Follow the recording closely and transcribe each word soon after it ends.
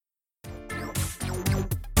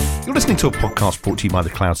You're listening to a podcast brought to you by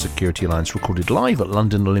the Cloud Security Alliance, recorded live at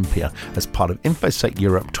London Olympia as part of Infosec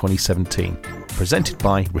Europe 2017, presented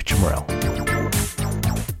by Richard Morrell.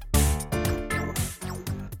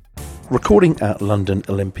 Recording at London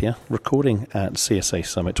Olympia, recording at CSA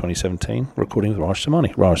Summit 2017, recording with Raj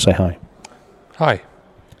Samani. Raj, say hi. Hi.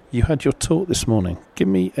 You had your talk this morning. Give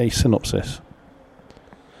me a synopsis.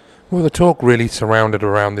 Well, the talk really surrounded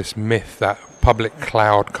around this myth that public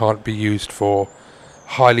cloud can't be used for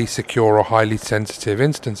highly secure or highly sensitive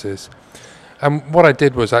instances. And what I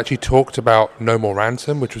did was actually talked about No More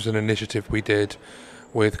Ransom, which was an initiative we did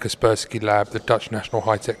with Kaspersky Lab, the Dutch National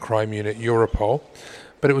High-Tech Crime Unit, Europol,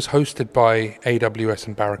 but it was hosted by AWS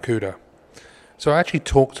and Barracuda. So I actually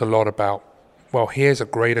talked a lot about, well, here's a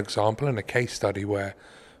great example and a case study where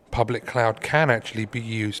public cloud can actually be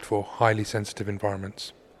used for highly sensitive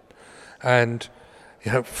environments. And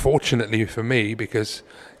fortunately for me, because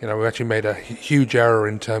we actually made a huge error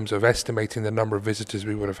in terms of estimating the number of visitors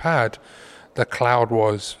we would have had, the cloud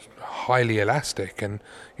was highly elastic, and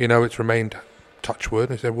it's remained, touch wood,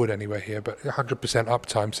 as there would anyway here, but 100%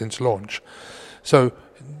 uptime since launch. So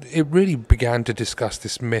it really began to discuss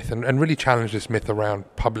this myth and really challenge this myth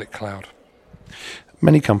around public cloud.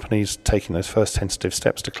 Many companies taking those first tentative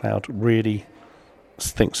steps to cloud really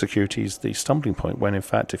think security is the stumbling point, when in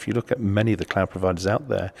fact if you look at many of the cloud providers out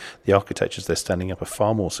there, the architectures they're standing up are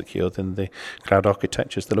far more secure than the cloud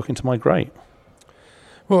architectures they're looking to migrate.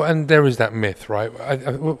 Well, and there is that myth, right?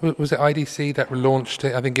 Was it IDC that launched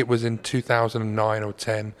it? I think it was in 2009 or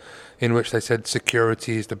 10, in which they said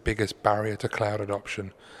security is the biggest barrier to cloud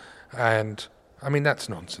adoption. And that's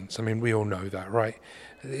nonsense. We all know that, right?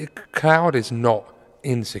 Cloud is not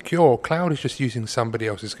insecure. Cloud is just using somebody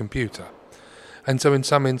else's computer. And so in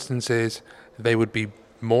some instances, they would be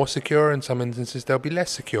more secure. In some instances, they'll be less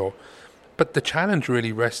secure. But the challenge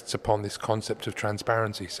really rests upon this concept of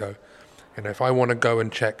transparency. So, if I want to go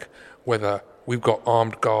and check whether we've got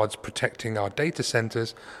armed guards protecting our data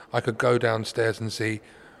centers, I could go downstairs and see,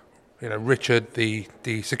 Richard, the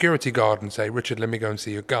security guard, and say, Richard, let me go and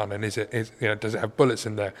see your gun. And does it have bullets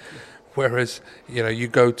in there? Whereas, you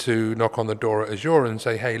go to knock on the door at Azure and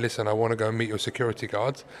say, hey, listen, I want to go and meet your security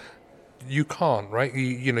guards. You can't, right?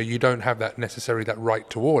 You don't have that right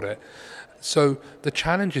to audit. So the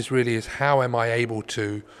challenge is how am I able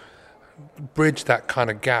to bridge that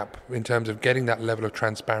kind of gap in terms of getting that level of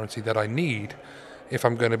transparency that I need if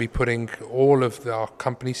I'm going to be putting all of our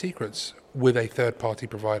company secrets with a third-party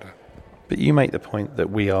provider. But you make the point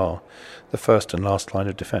that we are the first and last line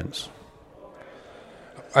of defense.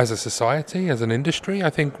 As a society, as an industry,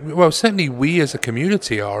 I think, well, certainly we as a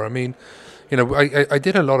community are. I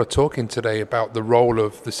did a lot of talking today about the role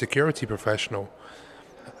of the security professional,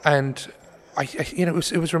 and it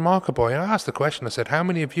was remarkable. I asked the question. I said, "How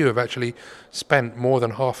many of you have actually spent more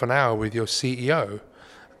than half an hour with your CEO?"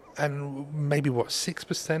 And maybe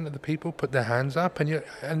 6% of the people put their hands up,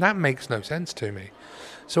 and that makes no sense to me.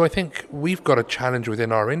 So I think we've got a challenge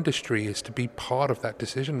within our industry is to be part of that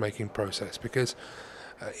decision-making process, because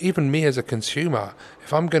even me as a consumer,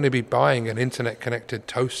 if I'm going to be buying an internet-connected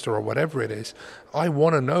toaster or whatever it is, I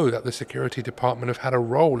want to know that the security department have had a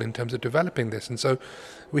role in terms of developing this. And so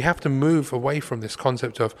we have to move away from this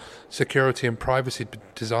concept of security and privacy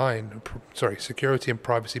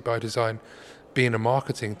by design being a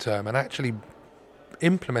marketing term and actually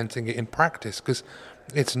implementing it in practice, because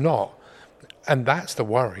it's not. And that's the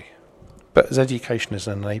worry. But as educationists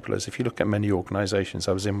and enablers, if you look at many organisations,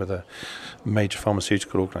 I was in with a major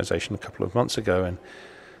pharmaceutical organisation a couple of months ago, and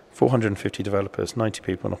 450 developers, 90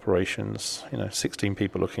 people in operations, 16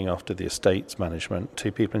 people looking after the estates management,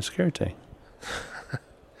 2 people in security.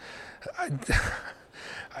 I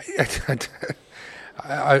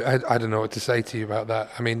don't know what to say to you about that.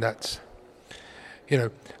 That's,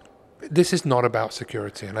 this is not about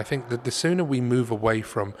security, and I think that the sooner we move away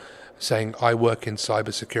from saying I work in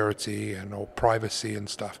cybersecurity or privacy and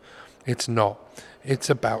stuff, it's not. It's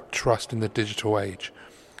about trust in the digital age.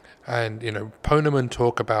 And Poneman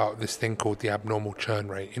talk about this thing called the abnormal churn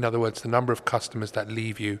rate. In other words, the number of customers that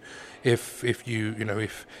leave you if you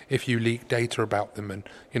leak data about them. And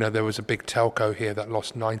there was a big telco here that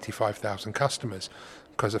lost 95,000 customers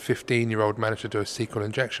because a 15-year-old managed to do a SQL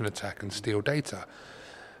injection attack and steal data.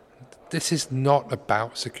 This is not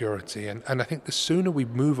about security, and I think the sooner we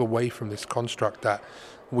move away from this construct that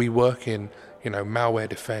we work in, malware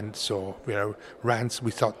defense or,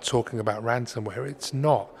 we start talking about ransomware. It's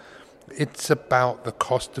not. It's about the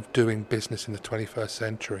cost of doing business in the 21st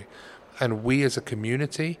century. And we as a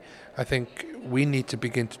community, I think we need to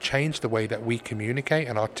begin to change the way that we communicate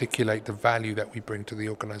and articulate the value that we bring to the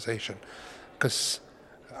organization. Because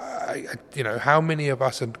how many of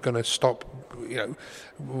us are going to stop,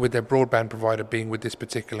 with their broadband provider being with this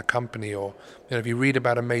particular company? Or, if you read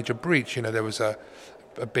about a major breach, there was a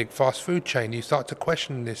big fast food chain, you start to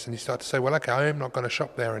question this and you start to say, well, okay, I am not going to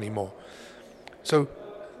shop there anymore. So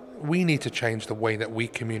we need to change the way that we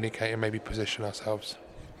communicate and maybe position ourselves.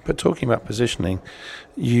 But talking about positioning,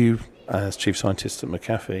 you, as chief scientist at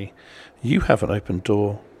McAfee, you have an open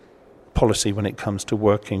door policy when it comes to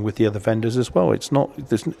working with the other vendors as well. It's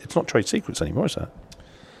not trade secrets anymore, is that?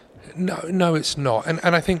 No, it's not.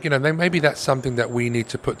 And I think, maybe that's something that we need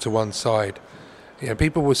to put to one side.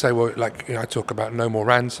 People will say, well, I talk about no more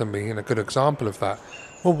ransom being a good example of that.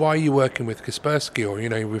 Well, why are you working with Kaspersky?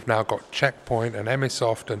 Or, we've now got Checkpoint and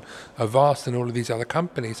Emisoft and Avast and all of these other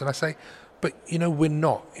companies. And I say, but, we're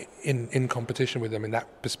not in competition with them in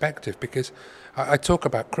that perspective, because I talk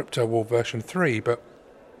about Crypto War version 3, but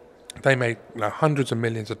they made hundreds of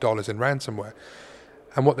millions of dollars in ransomware.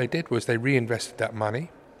 And what they did was they reinvested that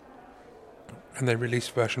money and they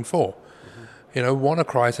released version 4.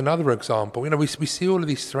 WannaCry is another example. We see all of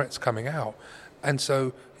these threats coming out, and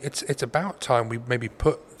so it's about time we maybe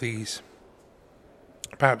put these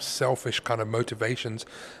perhaps selfish kind of motivations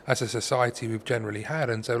as a society we've generally had,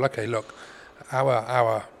 and say, okay, look,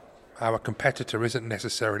 our competitor isn't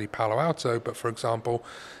necessarily Palo Alto, but for example,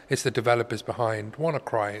 it's the developers behind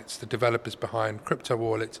WannaCry, it's the developers behind Crypto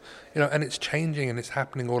Wallets, and it's changing and it's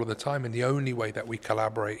happening all of the time. And the only way that we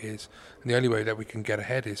collaborate and the only way that we can get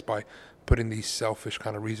ahead is by putting these selfish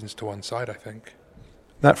kind of reasons to one side, I think.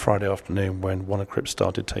 That Friday afternoon when WannaCrypt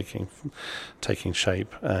started taking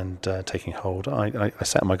shape and taking hold, I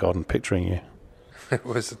sat in my garden picturing you. It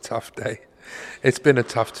was a tough day. It's been a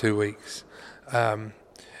tough 2 weeks. And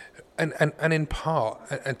in part,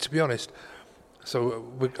 and to be honest,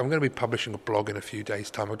 so I'm going to be publishing a blog in a few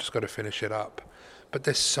days' time. I've just got to finish it up. But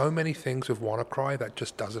there's so many things with WannaCry that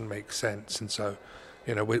just doesn't make sense. And so,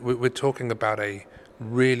 we're talking about a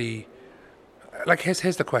really...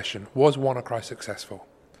 here's the question. Was WannaCry successful?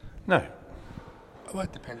 No. Well,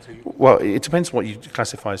 it depends who you... Well, it depends what you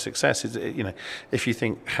classify as success. If you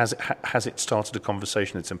think, has it started a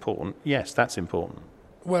conversation that's important? Yes, that's important.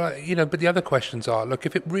 Well, but the other questions are, look,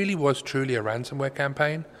 if it really was truly a ransomware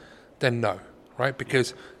campaign, then no, right?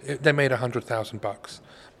 Because they made $100,000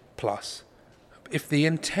 plus. If the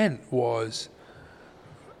intent was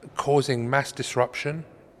causing mass disruption,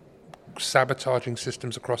 sabotaging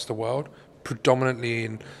systems across the world, predominantly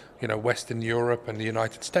in Western Europe and the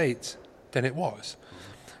United States, then it was.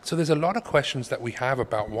 So there's a lot of questions that we have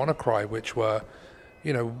about WannaCry, which were,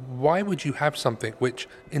 why would you have something which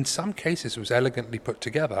in some cases was elegantly put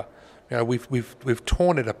together? We've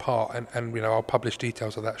torn it apart, and I'll publish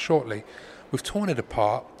details of that shortly. We've torn it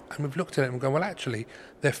apart and we've looked at it and gone, well, actually,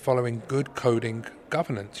 they're following good coding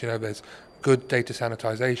governance. There's good data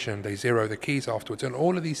sanitization, they zero the keys afterwards, and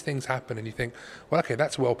all of these things happen, and you think, well, okay,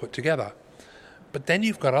 that's well put together. But then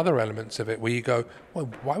you've got other elements of it where you go, well,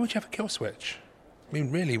 why would you have a kill switch? I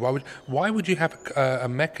mean, really, why would you have a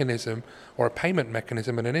mechanism or a payment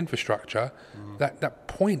mechanism in an infrastructure that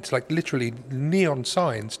points like literally neon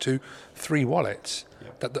signs to 3 wallets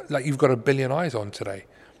that you've got 1 billion eyes on today?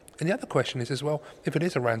 And the other question is as well, if it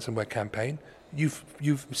is a ransomware campaign,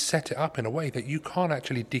 you've set it up in a way that you can't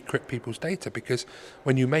actually decrypt people's data, because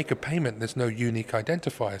when you make a payment, there's no unique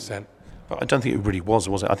identifier sent. But I don't think it really was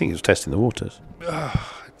it? I think it was testing the waters.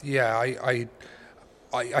 Yeah, I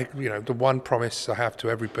the one promise I have to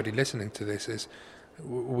everybody listening to this is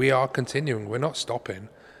we are continuing. We're not stopping.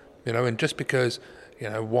 And just because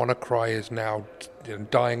WannaCry is now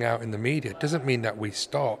dying out in the media, it doesn't mean that we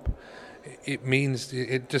stop.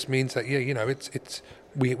 It just means that it's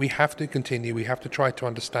we have to continue. We have to try to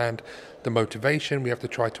understand the motivation. We have to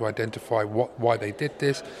try to identify why they did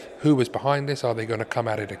this, who was behind this. Are they going to come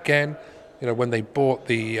at it again? When they bought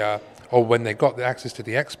or when they got the access to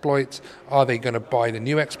the exploits, are they going to buy the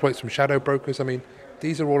new exploits from shadow brokers? I mean,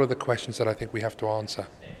 these are all of the questions that I think we have to answer.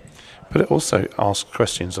 But it also asks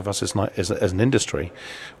questions of us as an industry,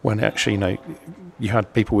 when actually, you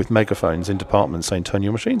had people with megaphones in departments saying, turn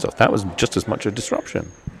your machines off. That was just as much a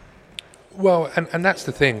disruption. Well, and that's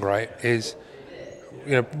the thing, right, is,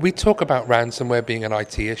 we talk about ransomware being an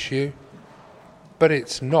IT issue, but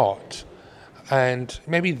it's not. And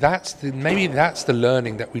maybe that's the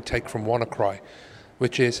learning that we take from WannaCry,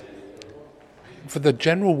 which is, for the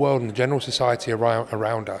general world and the general society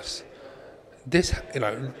around us, this, a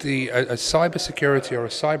cybersecurity or a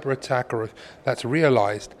cyber attack that's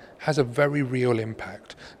realized has a very real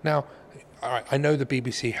impact. Now, I know the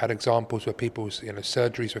BBC had examples where people's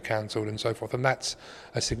surgeries were cancelled and so forth, and that's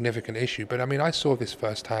a significant issue. But I mean, I saw this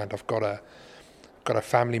firsthand. I've got got a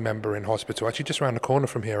family member in hospital, actually just around the corner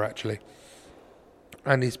from here, actually.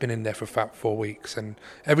 And he's been in there for about 4 weeks. And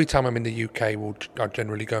every time I'm in the UK, I'll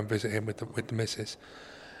generally go and visit him with the missus.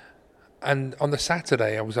 And on the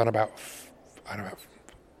Saturday, I was on about, I don't know,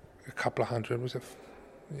 a couple of hundred, was it?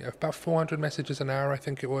 Yeah, about 400 messages an hour, I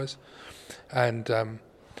think it was. And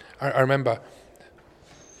I remember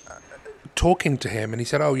talking to him, and he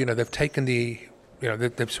said, they've taken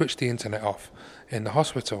they've switched the internet off in the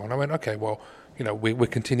hospital. And I went, okay, well, we're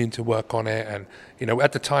continuing to work on it. And,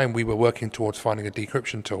 at the time we were working towards finding a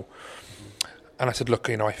decryption tool. And I said, look,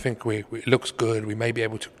 I think it looks good. We may be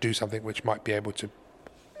able to do something which might be able to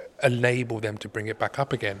enable them to bring it back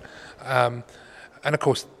up again. And of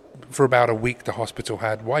course, for about a week, the hospital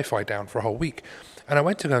had Wi-Fi down for a whole week. And I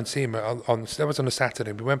went to go and see him that was on a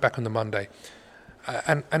Saturday. We went back on the Monday.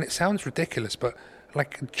 And it sounds ridiculous, but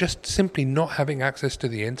like just simply not having access to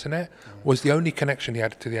the internet was the only connection he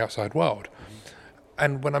had to the outside world.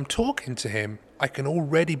 And when I'm talking to him, I can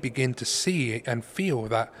already begin to see and feel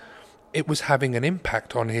that it was having an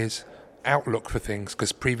impact on his outlook for things,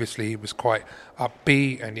 because previously he was quite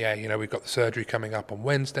upbeat and we've got the surgery coming up on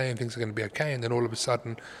Wednesday and things are going to be okay. And then all of a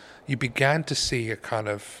sudden you began to see a kind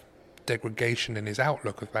of degradation in his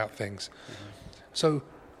outlook about things. So,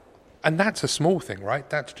 and that's a small thing, right?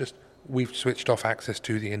 That's just, we've switched off access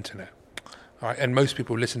to the internet. All right? And most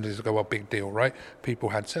people listen to this and go, well, big deal, right? People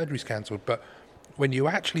had surgeries cancelled. But when you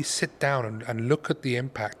actually sit down and look at the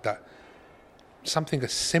impact that something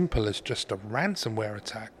as simple as just a ransomware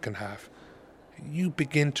attack can have, you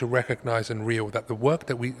begin to recognize and feel that the work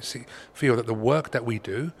that we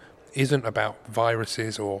do isn't about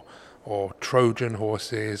viruses or Trojan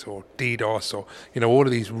horses or DDoS or all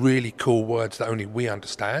of these really cool words that only we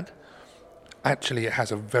understand. Actually, it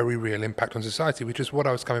has a very real impact on society, which is what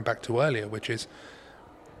I was coming back to earlier, which is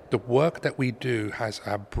the work that we do has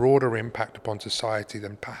a broader impact upon society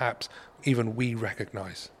than perhaps even we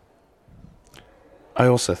recognize. I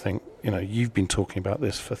also think, you've been talking about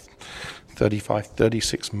this for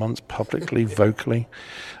 36 months publicly, vocally.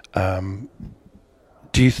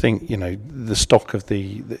 Do you think, the stock of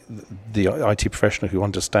the IT professional who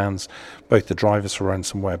understands both the drivers for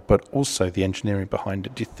ransomware, but also the engineering behind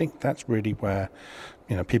it, do you think that's really where,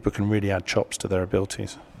 people can really add chops to their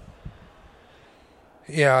abilities?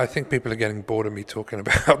 Yeah, I think people are getting bored of me talking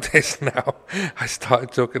about this now. I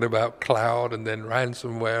started talking about cloud and then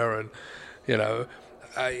ransomware and,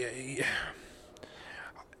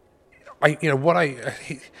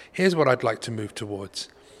 here's what I'd like to move towards.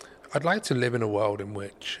 I'd like to live in a world in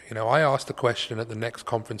which, I ask the question at the next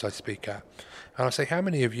conference I speak at, and I say, how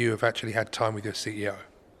many of you have actually had time with your CEO?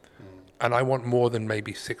 And I want more than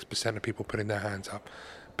maybe 6% of people putting their hands up.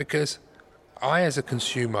 Because I, as a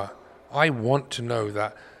consumer, I want to know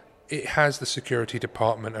that it has the security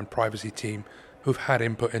department and privacy team who've had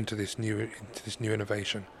input into this new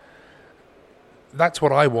innovation. That's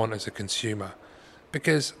what I want as a consumer,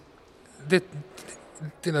 because the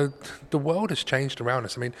world has changed around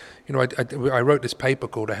us. I mean, I wrote this paper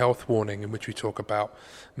called A Health Warning, in which we talk about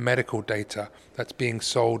medical data that's being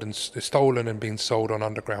sold and stolen and being sold on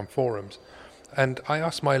underground forums. And I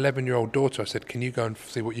asked my 11-year-old daughter, I said, can you go and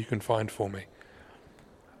see what you can find for me?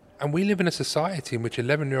 And we live in a society in which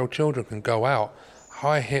 11-year-old children can go out,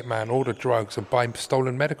 hire hitman, order drugs, and buy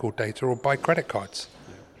stolen medical data or buy credit cards.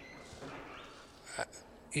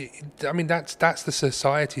 I mean, that's the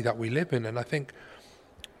society that we live in, and I think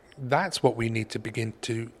that's what we need to begin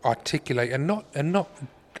to articulate. And not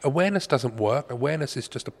awareness doesn't work. Awareness is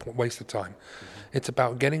just a waste of time. It's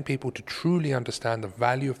about getting people to truly understand the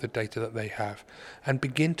value of the data that they have and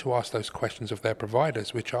begin to ask those questions of their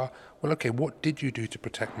providers, which are, well, okay, what did you do to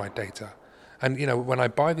protect my data? And, when I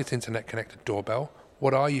buy this internet-connected doorbell,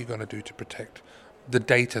 what are you going to do to protect the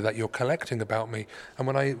data that you're collecting about me? And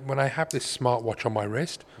when I have this smartwatch on my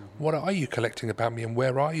wrist, what are you collecting about me and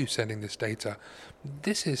where are you sending this data?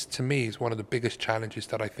 This is, to me, is one of the biggest challenges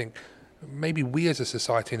that I think maybe we as a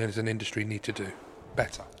society and as an industry need to do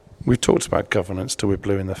better. We've talked about governance till we're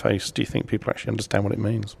blue in the face. Do you think people actually understand what it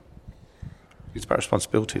means? It's about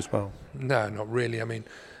responsibility as well. No, not really. I mean,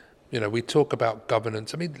 we talk about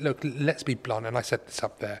governance. I mean, look, let's be blunt, and I said this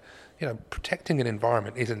up there. Protecting an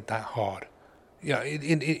environment isn't that hard.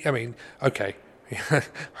 I mean, okay,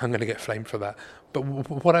 I'm going to get flamed for that. But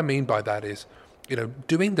what I mean by that is,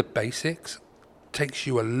 doing the basics takes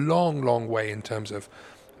you a long, long way in terms of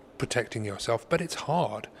protecting yourself, but it's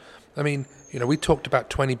hard. I mean, we talked about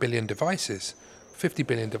 20 billion devices, 50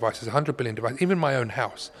 billion devices, 100 billion devices, even my own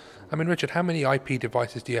house. I mean, Richard, how many IP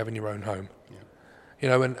devices do you have in your own home?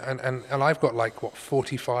 Yeah. And I've got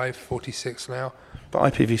 45, 46 now.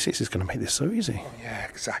 But IPv6 is going to make this so easy. Yeah,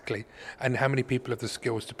 exactly. And how many people have the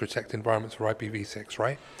skills to protect environments for IPv6,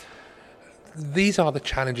 right? These are the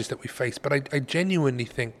challenges that we face, but I genuinely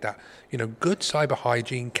think that, good cyber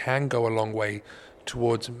hygiene can go a long way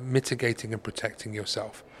towards mitigating and protecting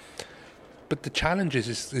yourself. But the challenge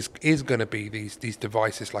is going to be these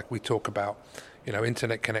devices like we talk about,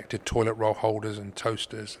 internet connected toilet roll holders and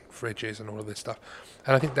toasters and fridges and all of this stuff.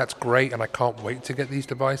 And I think that's great, and I can't wait to get these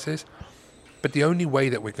devices. But the only way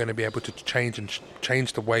that we're going to be able to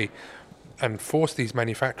change the way and force these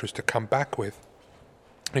manufacturers to come back with,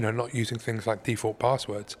 not using things like default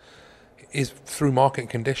passwords, is through market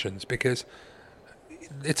conditions, because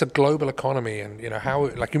it's a global economy. And you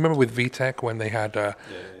remember with VTech when they had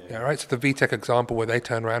right, so the VTech example where they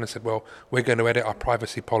turned around and said, well, we're going to edit our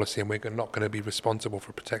privacy policy and we're not going to be responsible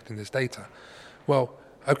for protecting this data. Well,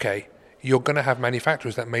 okay, you're going to have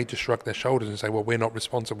manufacturers that may just shrug their shoulders and say, well, we're not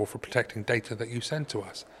responsible for protecting data that you send to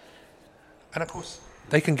us. And of course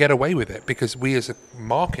they can get away with it because we as a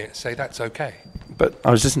market say that's okay. But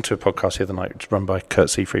I was listening to a podcast the other night run by Kurt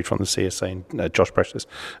Seafried from the CSA and Josh Precious,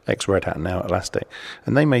 ex-Red Hat, now at Elastic.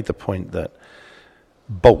 And they made the point that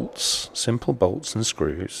simple bolts and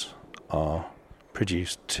screws are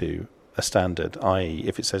produced to a standard, i.e.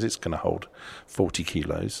 if it says it's going to hold 40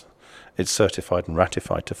 kilos, it's certified and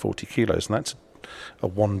ratified to 40 kilos, and that's a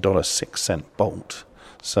 $1.06 bolt.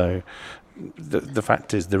 So the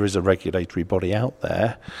fact is there is a regulatory body out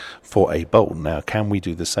there for a bolt. Now, can we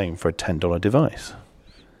do the same for a $10 device?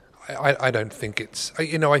 I don't think it's,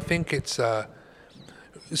 I think it's,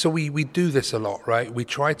 so we do this a lot, right? We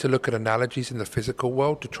try to look at analogies in the physical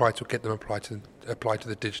world to try to get them applied to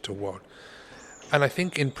the digital world. And I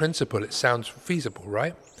think in principle it sounds feasible,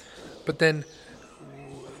 right? But then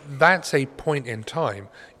that's a point in time.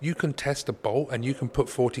 You can test a bolt and you can put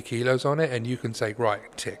 40 kilos on it and you can say, right,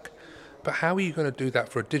 tick. But how are you going to do that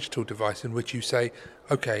for a digital device in which you say,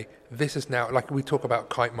 okay, this is now, like we talk about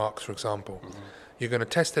kite marks, for example. Mm-hmm. You're going to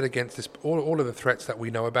test it against this, all of the threats that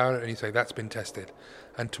we know about it, and you say, that's been tested.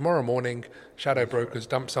 And tomorrow morning, shadow brokers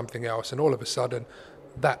dump something else, and all of a sudden,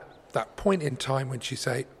 that point in time when you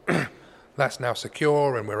say, that's now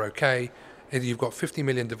secure and we're okay, and you've got 50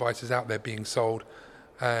 million devices out there being sold,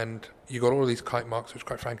 and you've got all of these kite marks, which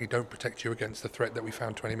quite frankly don't protect you against the threat that we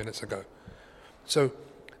found 20 minutes ago. So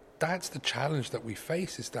that's the challenge that we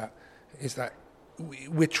face, is that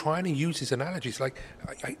we're trying to use these analogies. Like,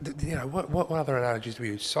 what other analogies do we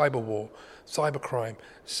use? Cyber war, cyber crime,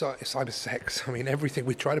 cyber sex. I mean, everything.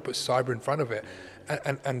 We try to put cyber in front of it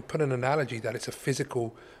and put an analogy that it's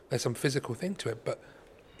there's some physical thing to it. But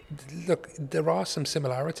look, there are some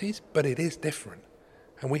similarities, but it is different.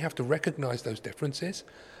 And we have to recognize those differences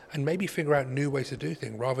and maybe figure out new ways to do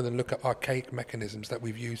things rather than look at archaic mechanisms that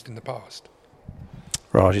we've used in the past.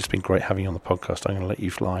 Raj, it's been great having you on the podcast. I'm going to let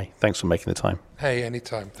you fly. Thanks for making the time. Hey,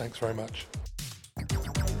 anytime. Thanks very much.